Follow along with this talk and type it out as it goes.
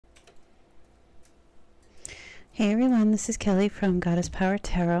Hey everyone, this is Kelly from Goddess Power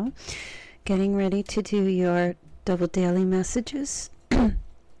Tarot, getting ready to do your double daily messages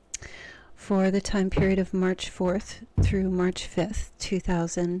for the time period of March 4th through March 5th,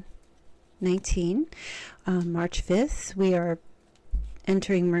 2019. March 5th, we are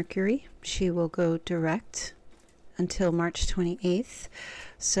entering Mercury. She will go direct until March 28th.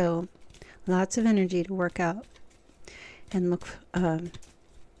 So lots of energy to work out and look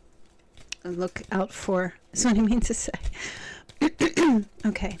out for, is what I mean to say.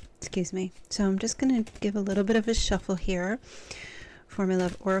 Okay, excuse me. So I'm just going to give a little bit of a shuffle here for my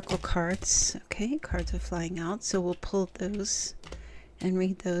love oracle cards. Okay, cards are flying out, so we'll pull those and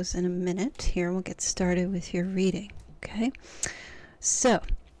read those in a minute. Here, we'll get started with your reading. Okay, so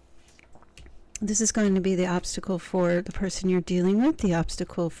this is going to be the obstacle for the person you're dealing with, the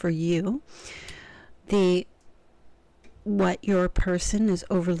obstacle for you, what your person is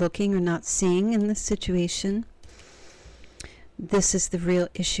overlooking or not seeing in this situation. This is the real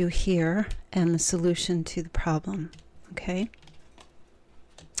issue here and the solution to the problem. Okay?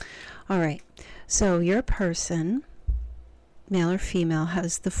 All right. So your person, male or female,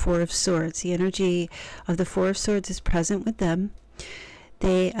 has the Four of Swords. The energy of the Four of Swords is present with them.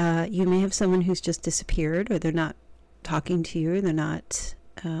 You may have someone who's just disappeared, or they're not talking to you, or they're not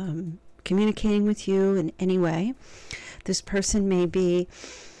communicating with you in any way. This person may be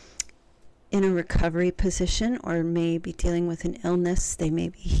in a recovery position, or may be dealing with an illness. They may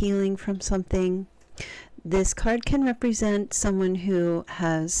be healing from something. This card can represent someone who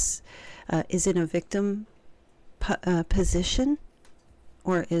is in a victim position,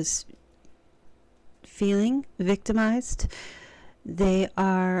 or is feeling victimized. They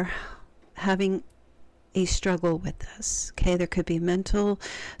are having a struggle with this. Okay, there could be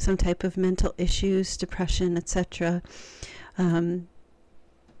some type of mental issues, depression, etc.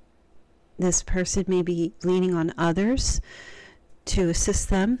 This person may be leaning on others to assist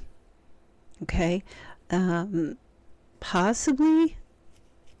them. Okay, possibly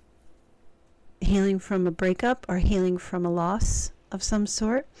healing from a breakup or healing from a loss of some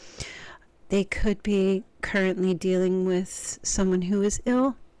sort. They could be currently dealing with someone who is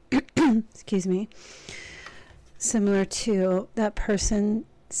ill. Excuse me. Similar to that person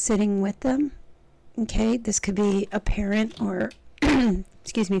sitting with them. Okay, this could be a parent or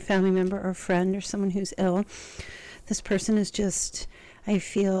excuse me, family member or friend or someone who's ill. This person is just, I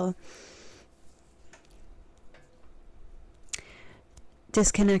feel,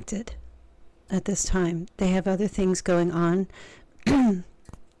 disconnected at this time. They have other things going on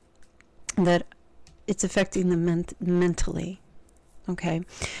that it's affecting them mentally. Okay,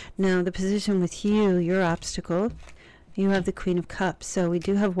 now the position with you, your obstacle, you have the Queen of Cups, so we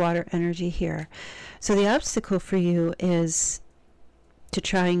do have water energy here. So the obstacle for you is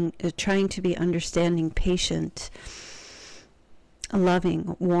trying to be understanding, patient,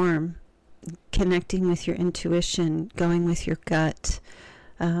 loving, warm, connecting with your intuition, going with your gut.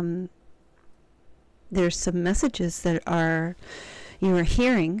 There's some messages that you are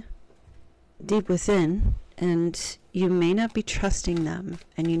hearing deep within, and you may not be trusting them,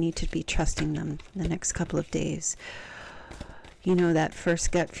 and you need to be trusting them the next couple of days. You know, that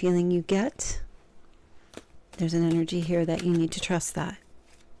first gut feeling you get, there's an energy here that you need to trust that,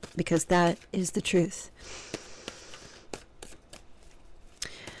 because that is the truth.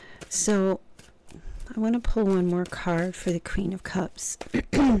 So I want to pull one more card for the Queen of Cups,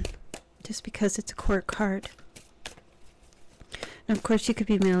 just because it's a court card. And of course, you could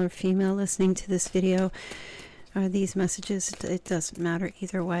be male or female listening to this video or these messages. It doesn't matter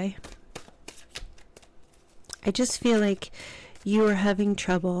either way. I just feel like you are having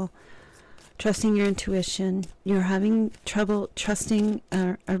trouble trusting your intuition. You're having trouble trusting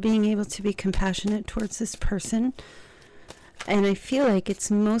or being able to be compassionate towards this person. And I feel like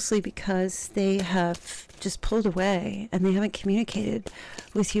it's mostly because they have just pulled away and they haven't communicated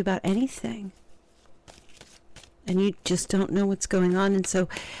with you about anything. And you just don't know what's going on. And so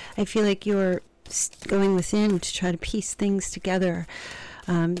I feel like you're going within to try to piece things together.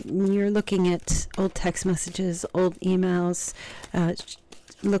 You're looking at old text messages, old emails,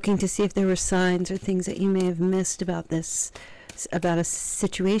 looking to see if there were signs or things that you may have missed about a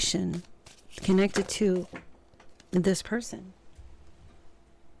situation connected to this person.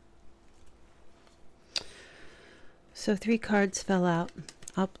 So 3 cards fell out.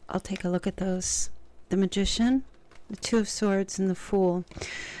 I'll take a look at those. The Magician, the Two of Swords, and the Fool.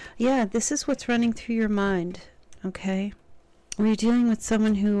 Yeah, this is what's running through your mind. Okay, were you dealing with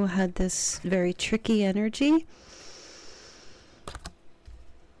someone who had this very tricky energy?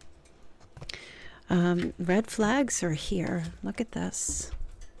 Red flags are here. Look at this.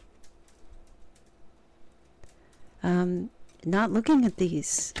 not looking at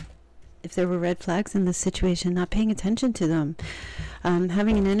these. If there were red flags in this situation, not paying attention to them.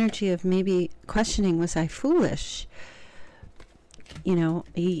 Having an energy of maybe questioning, was I foolish? You know,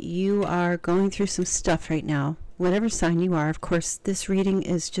 you are going through some stuff right now. Whatever sign you are, of course, this reading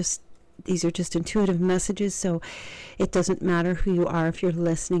is just, these are just intuitive messages, so it doesn't matter who you are. If you're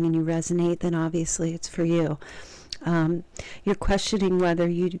listening and you resonate, then obviously it's for you. You're questioning whether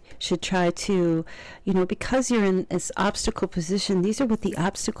you should try to, you know, because you're in this obstacle position, these are what the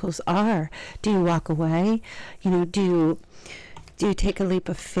obstacles are. Do you walk away? You know, do you take a leap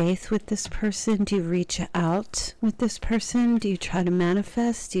of faith with this person? Do you reach out with this person? Do you try to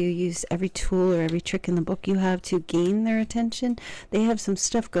manifest? Do you use every tool or every trick in the book you have to gain their attention? They have some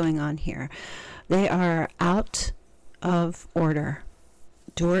stuff going on here. They are out of order.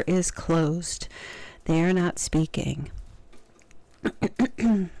 Door is closed. They are not speaking.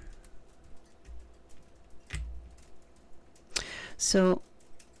 So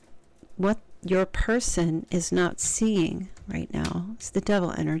what your person is not seeing right now is the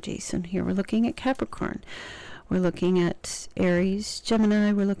devil energy. So here we're looking at Capricorn. We're looking at Aries,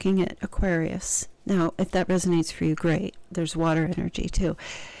 Gemini. We're looking at Aquarius. Now, if that resonates for you, great. There's water energy too.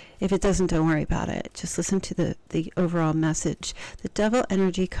 If it doesn't, don't worry about it. Just listen to the overall message. The devil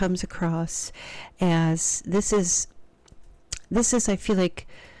energy comes across as this is, I feel like,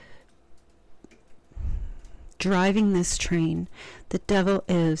 driving this train. The devil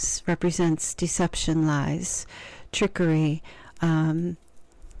represents deception, lies, trickery, being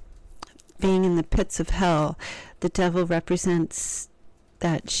in the pits of hell. The devil represents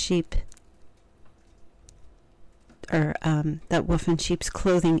that sheep, or that wolf in sheep's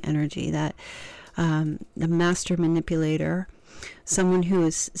clothing energy, that the master manipulator, someone who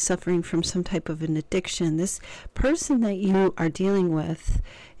is suffering from some type of an addiction. This person that you are dealing with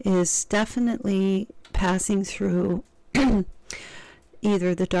is definitely passing through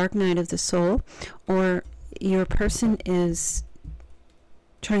either the dark night of the soul, or your person is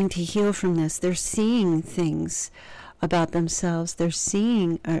trying to heal from this. They're seeing things about themselves. They're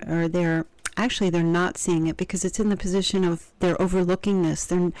seeing, or they're not seeing it, because it's in the position of they're overlooking this.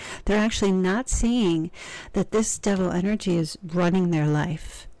 They're actually not seeing that this devil energy is running their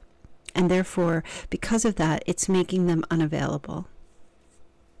life. And therefore, because of that, it's making them unavailable.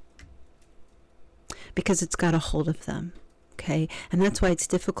 Because it's got a hold of them. Okay? And that's why it's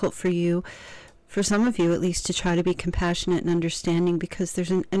difficult for you, for some of you at least, to try to be compassionate and understanding, because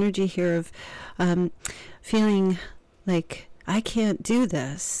there's an energy here of feeling like, I can't do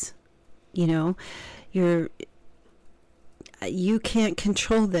this. You know, you can't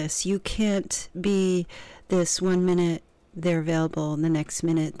control this. You can't be this 1 minute they're available and the next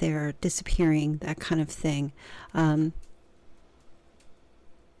minute they're disappearing, that kind of thing. There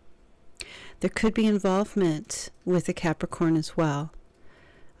could be involvement with a Capricorn as well.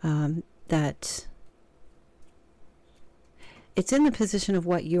 That it's in the position of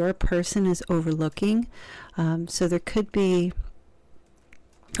what your person is overlooking. So there could be,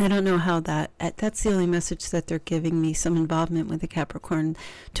 I don't know how that's the only message that they're giving me, some involvement with the Capricorn.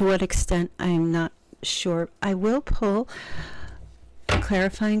 To what extent, I am not sure. I will pull a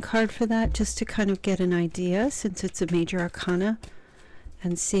clarifying card for that, just to kind of get an idea, since it's a major arcana,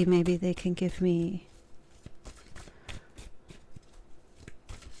 and see, maybe they can give me.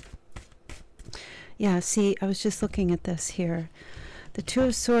 Yeah, see, I was just looking at this here. The Two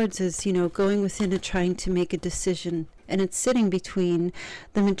of Swords is, you know, going within and trying to make a decision. And it's sitting between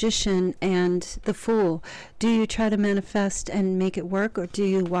the Magician and the Fool. Do you try to manifest and make it work, or do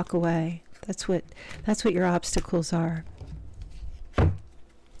you walk away? That's what your obstacles are.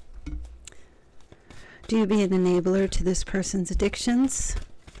 Do you be an enabler to this person's addictions?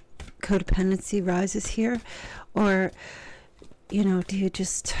 Codependency rises here. Or, you know, do you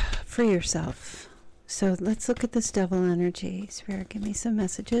just free yourself? So let's look at this devil energy. Spirit, give me some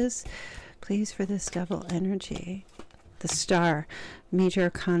messages, please, for this devil energy. The Star, major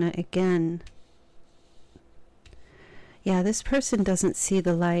arcana again. Yeah, this person doesn't see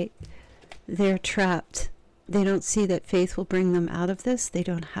the light. They're trapped. They don't see that faith will bring them out of this. They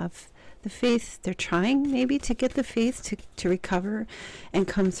don't have the faith. They're trying maybe to get the faith to recover and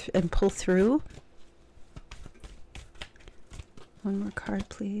come and pull through. One more card,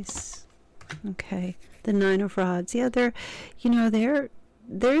 please. Okay, the Nine of Rods. Yeah, there's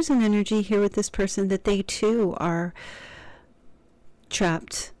an energy here with this person that they too are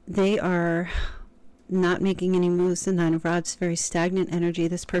trapped. They are not making any moves. The Nine of Rods, very stagnant energy.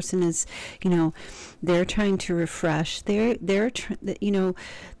 This person is, you know, they're trying to refresh. They're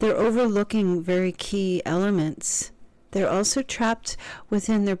overlooking very key elements They're also trapped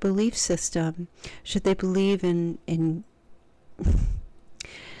within their belief system. Should they believe in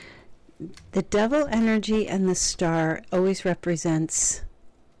the devil energy, and the star always represents,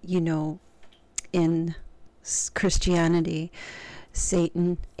 in Christianity,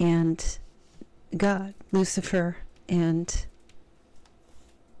 Satan and God, Lucifer, and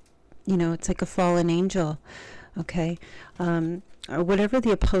it's like a fallen angel, okay, or whatever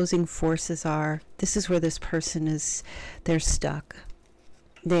the opposing forces are. This is where this person is. They're stuck.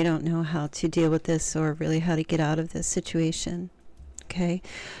 They don't know how to deal with this, or really how to get out of this situation. Okay,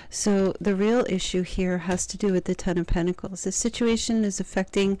 so the real issue here has to do with the Ten of Pentacles. The situation is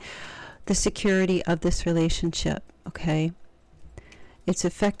affecting the security of this relationship, okay? It's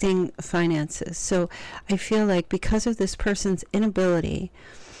affecting finances. So I feel like because of this person's inability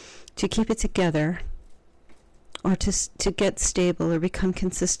to keep it together, or to get stable, or become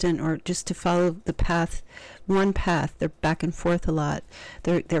consistent, or just to follow the path, one path, they're back and forth a lot.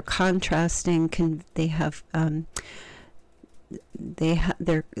 They're contrasting.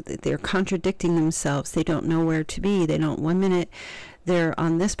 They're contradicting themselves. They don't know where to be. They don't. One minute they're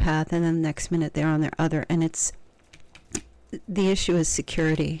on this path, and then the next minute they're on their other. And the issue is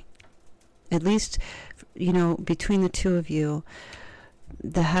security. At least, between the two of you,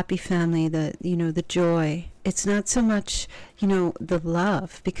 the happy family, the joy. It's not so much, the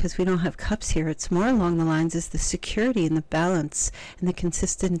love, because we don't have cups here. It's more along the lines as the security and the balance and the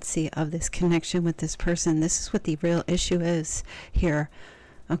consistency of this connection with this person. This is what the real issue is here.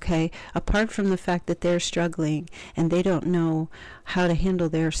 Okay, apart from the fact that they're struggling and they don't know how to handle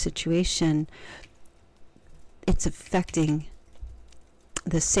their situation, it's affecting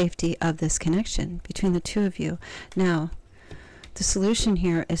the safety of this connection between the two of you. Now, the solution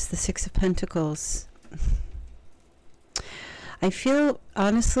here is the Six of Pentacles. I feel,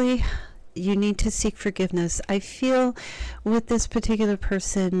 honestly, you need to seek forgiveness. I feel with this particular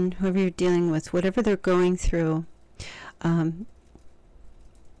person, whoever you're dealing with, whatever they're going through,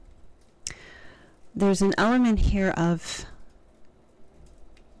 there's an element here of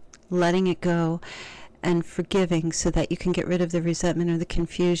letting it go and forgiving, so that you can get rid of the resentment or the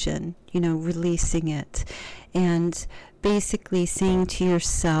confusion, releasing it, and basically saying to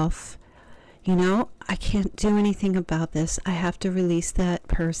yourself, I can't do anything about this. I have to release that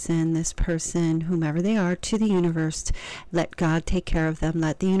person, this person, whomever they are, to the universe. Let God take care of them.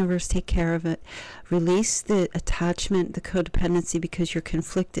 Let the universe take care of it. Release the attachment, the codependency, because you're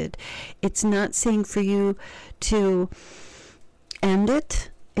conflicted. It's not saying for you to end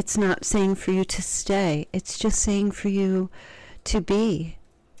it. It's not saying for you to stay. It's just saying for you to be.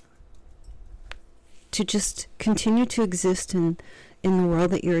 To just continue to exist in the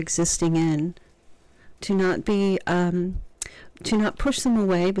world that you're existing in. To not be, to not push them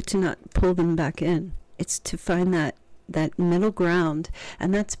away, but to not pull them back in. It's to find that middle ground,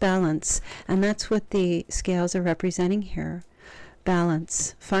 and that's balance. And that's what the scales are representing here.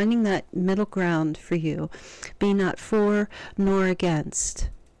 Balance. Finding that middle ground for you. Be not for nor against.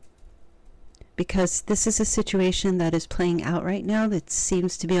 Because this is a situation that is playing out right now that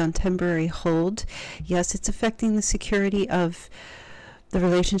seems to be on temporary hold. Yes, it's affecting the security of the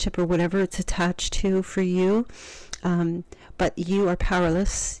relationship or whatever it's attached to for you. But you are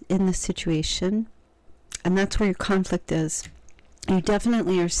powerless in this situation. And that's where your conflict is. You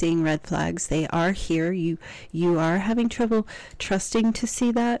definitely are seeing red flags. They are here. You are having trouble trusting to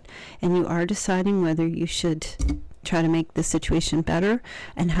see that. And you are deciding whether you should try to make the situation better.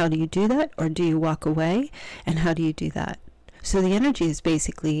 And how do you do that? Or do you walk away? And how do you do that? So the energy is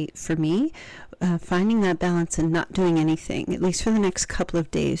basically, for me, finding that balance and not doing anything, at least for the next couple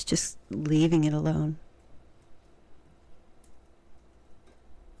of days, just leaving it alone.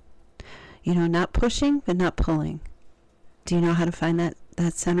 Not pushing, but not pulling. Do you know how to find that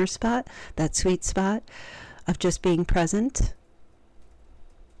center spot, that sweet spot of just being present?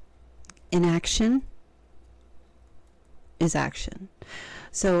 Inaction is action.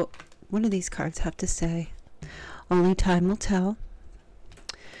 So what do these cards have to say? Only time will tell.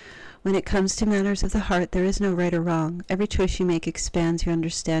 When it comes to matters of the heart, there is no right or wrong. Every choice you make expands your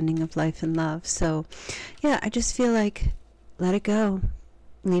understanding of life and love. So, yeah, I just feel like let it go.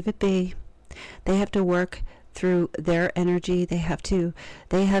 Leave it be. They have to work through their energy. They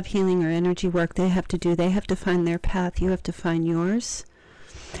have healing or energy work they have to do. They have to find their path. You have to find yours.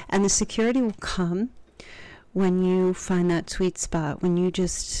 And the security will come when you find that sweet spot, when you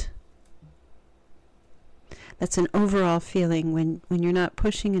just... That's an overall feeling when you're not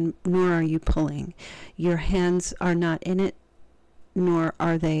pushing and nor are you pulling. Your hands are not in it, nor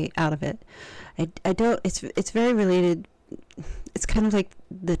are they out of it. I don't. It's very related. it's kind of like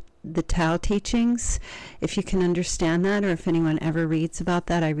the Tao teachings, if you can understand that, or if anyone ever reads about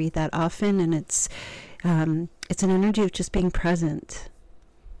that. I read that often, and it's an energy of just being present,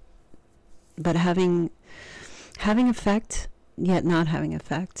 but having effect, yet not having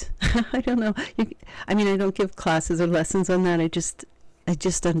effect. I don't know. I mean, I don't give classes or lessons on that. I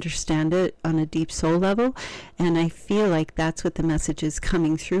just understand it on a deep soul level, and I feel like that's what the message is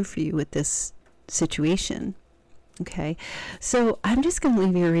coming through for you with this situation. Okay, so I'm just going to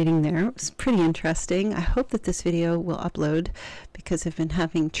leave you a reading there. It was pretty interesting. I hope that this video will upload because I've been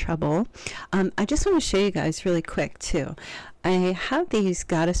having trouble. I just want to show you guys really quick too. I have these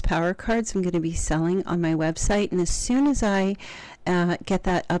Goddess Power cards I'm going to be selling on my website, and as soon as I get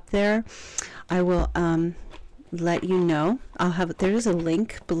that up there, I will let you know. There's a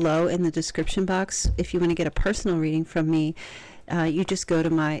link below in the description box if you want to get a personal reading from me. You just go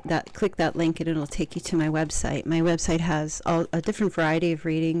to click that link, and it'll take you to my website. My website has a different variety of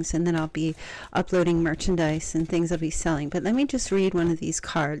readings, and then I'll be uploading merchandise and things I'll be selling. But let me just read one of these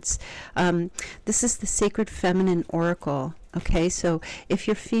cards. This is the Sacred Feminine Oracle. Okay, so if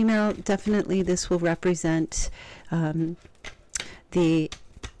you're female, definitely this will represent the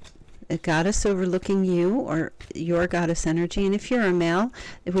goddess overlooking you, or your goddess energy. And if you're a male,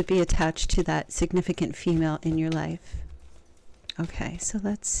 it would be attached to that significant female in your life. Okay, so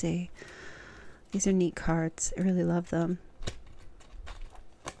let's see. These are neat cards. I really love them.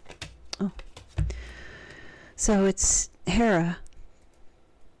 Oh. So it's Hera.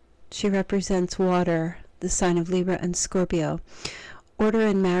 She represents water, the sign of Libra and Scorpio. Order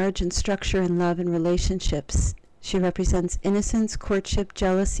in marriage and structure in love and relationships. She represents innocence, courtship,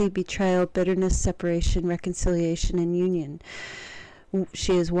 jealousy, betrayal, bitterness, separation, reconciliation, and union.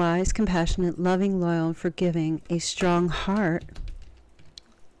 She is wise, compassionate, loving, loyal, and forgiving. A strong heart.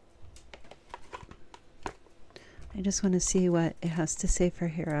 I just want to see what it has to say for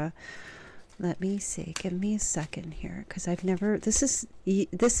Hera. Let me see. Give me a second here, because I've never. This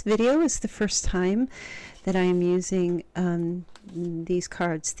video is the first time that I am using these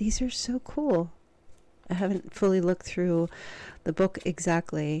cards. These are so cool. I haven't fully looked through the book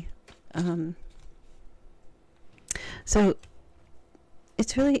exactly. So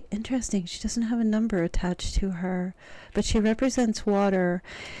it's really interesting. She doesn't have a number attached to her, but she represents water.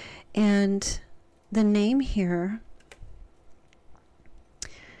 And the name here,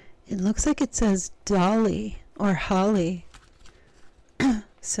 it looks like it says Dolly or Holly.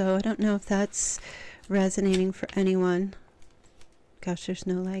 So I don't know if that's resonating for anyone. Gosh, there's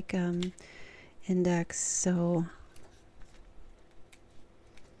no like index, so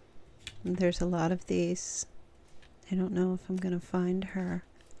there's a lot of these. I don't know if I'm going to find her.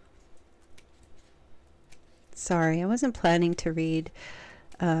 Sorry, I wasn't planning to read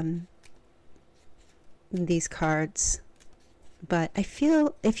these cards, but I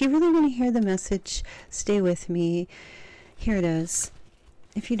feel if you really want to hear the message, stay with me. Here it is.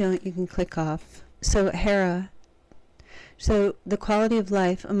 If you don't, you can click off. So Hera. So the quality of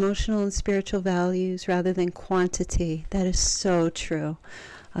life, emotional and spiritual values rather than quantity. That is so true.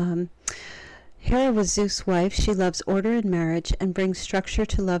 Hera was Zeus' wife. She loves order in marriage and brings structure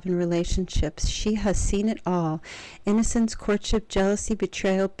to love and relationships. She has seen it all. Innocence, courtship, jealousy,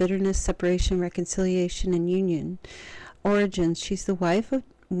 betrayal, bitterness, separation, reconciliation, and union. Origins. She's the wife of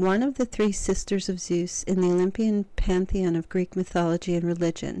one of the three sisters of Zeus in the Olympian pantheon of Greek mythology and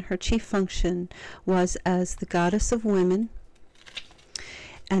religion. Her chief function was as the goddess of women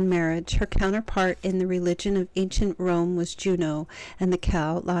and marriage. Her counterpart in the religion of ancient Rome was Juno, and the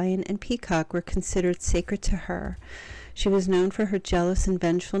cow, lion, and peacock were considered sacred to her. She was known for her jealous and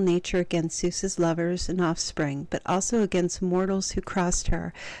vengeful nature against Zeus's lovers and offspring, but also against mortals who crossed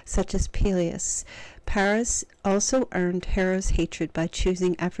her, such as Peleus. Paris also earned Hera's hatred by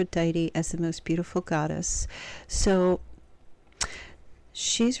choosing Aphrodite as the most beautiful goddess. So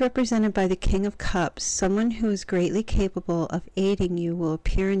she's represented by the King of Cups. Someone who is greatly capable of aiding you will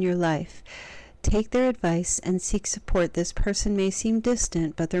appear in your life. Take their advice and seek support. This person may seem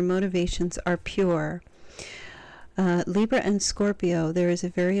distant, but their motivations are pure. Libra and Scorpio, there is a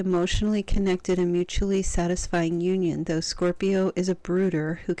very emotionally connected and mutually satisfying union. Though Scorpio is a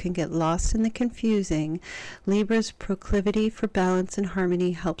brooder who can get lost in the confusing, Libra's proclivity for balance and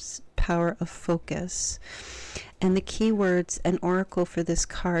harmony helps power of focus. And the key words and oracle for this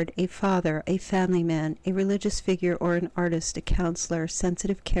card: a father, a family man, a religious figure, or an artist, a counselor,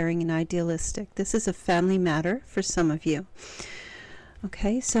 sensitive, caring, and idealistic. This is a family matter for some of you.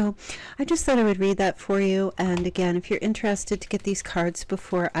 Okay, so I just thought I would read that for you. And again, if you're interested to get these cards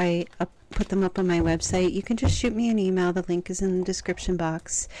before I put them up on my website, you can just shoot me an email. The link is in the description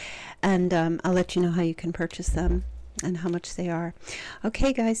box, and I'll let you know how you can purchase them. and how much they are.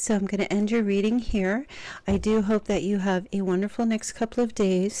 Okay, guys, so I'm going to end your reading here. I do hope that you have a wonderful next couple of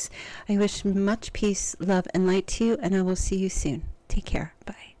days. I wish much peace, love, and light to you, and I will see you soon. Take care.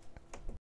 Bye.